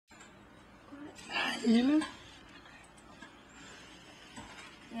Elin?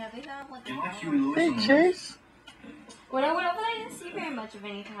 Yeah, they have like Hey, Chase. when I went up, I didn't see very much of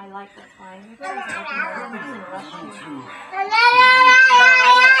anything I liked that time. Maybe I was in a rush too.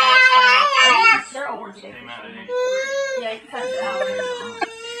 They're over today. Yeah, you can cut it out.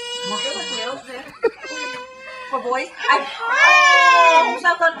 For boys, I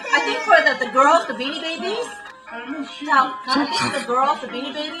think for the girls, the Beanie Babies. Now, this is the girls, the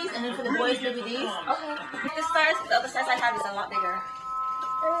Beanie Babies, and then for the boys, maybe these. Okay. This size, the other size I have is a lot bigger.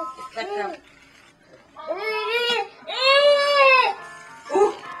 It's like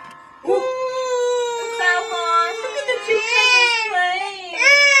ooh, ooh. Look at the two kids playing.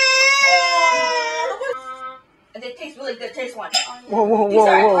 And they taste really good. Taste one. Whoa, whoa, whoa,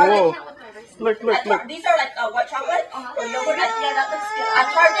 whoa, whoa. Look. These are like white chocolate or yogurt. Yeah, that looks good. I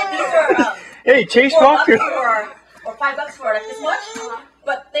charged these are hey, Chase Walker. Or $5 for like this much.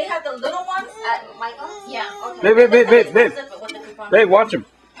 But they have the little ones at Michael's. Yeah. Okay. Babe, watch him.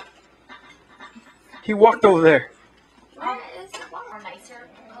 He walked over there. Where is the flower? Nicer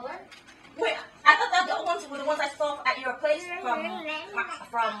color. Wait, I thought that the old ones were the ones I saw at your place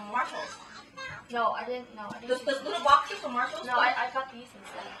from Marshall's. No, I didn't. No, I didn't. Those little boxes from Marshall's. No, I got these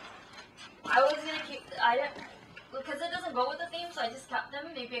instead. I was gonna keep. I didn't because it doesn't go with the theme, so I just kept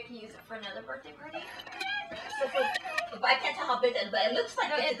them. Maybe I can use it for another birthday party. But I can't tell how big it is. But it looks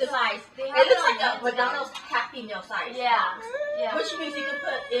like it's the size. It looks like a McDonald's Happy Meal size. Yeah. Yeah. Which means you can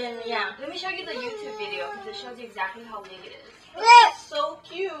put in. Yeah. Let me show you the YouTube video because it shows you exactly how big it is. It's so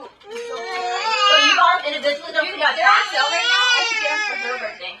cute. It's so cute. So you bought them individually? They're on sale right now. I should get them for her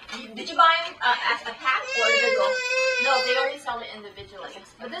birthday. Did you buy them as a pack or did they go? No, they already sell it individually.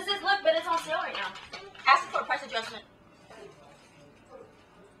 But this is but it's on sale right now. Ask for a price adjustment.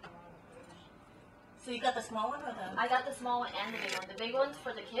 So you got the small one or the? I got the small one and the big one. The big one's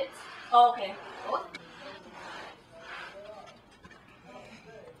for the kids. Oh, okay. Oh.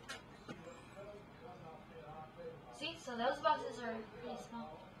 See, so those boxes are pretty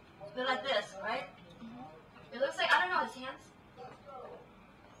small. They're like this, right? Mm-hmm. It looks like, I don't know, his hands.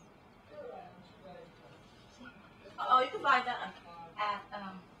 See? Oh, you can buy that at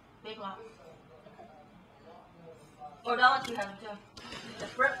Big Lots. Or Dollar Tree has them too. The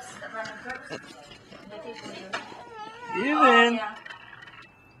Frips, the random Frips. They taste really good. Elin. Yeah.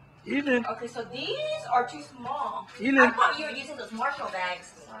 Elin. Okay, so these are too small. Elin. I thought you were using those Marshall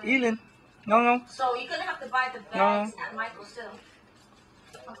bags. Sorry. Elin. No. So you're gonna have to buy the bags at Michael's too.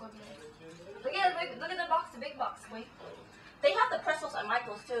 Look at the box, the big box. Wait. They have the pretzels at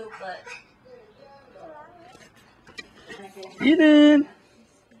Michael's too, but. Elin.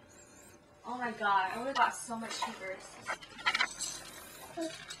 Oh my god, I would have got so much cheaper.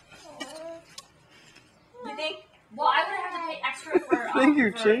 You think? Well, I would have had to pay extra for. Thank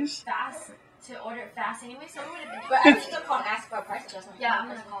you, for Chase. Fast to order it fast anyway, so it would have been. But I should call and ask for a price adjustment. Yeah, I'm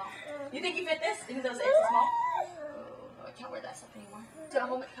gonna call. You think you fit this? Even though it's small? Oh, I can't wear that stuff anymore. To the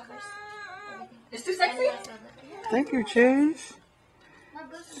home it covers. It's too sexy. Thank you, Chase.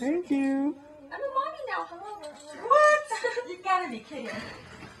 Thank you. I'm a mommy now. Hello. What? You gotta be kidding.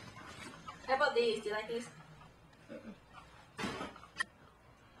 How about these? Do you like these?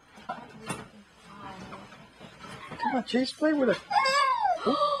 Come on, Chase, play with her.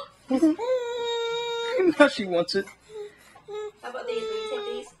 Now she wants it. How about these? Will you take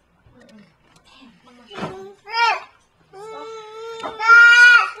these?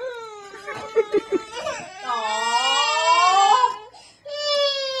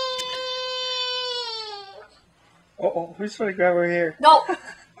 Uh-oh, who's trying to grab her hair? No, that's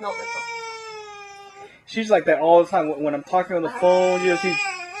all. She's like that all the time. When I'm talking on the phone,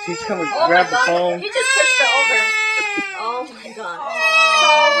 she's coming to grab the phone. You just pushed her over. Oh my god. So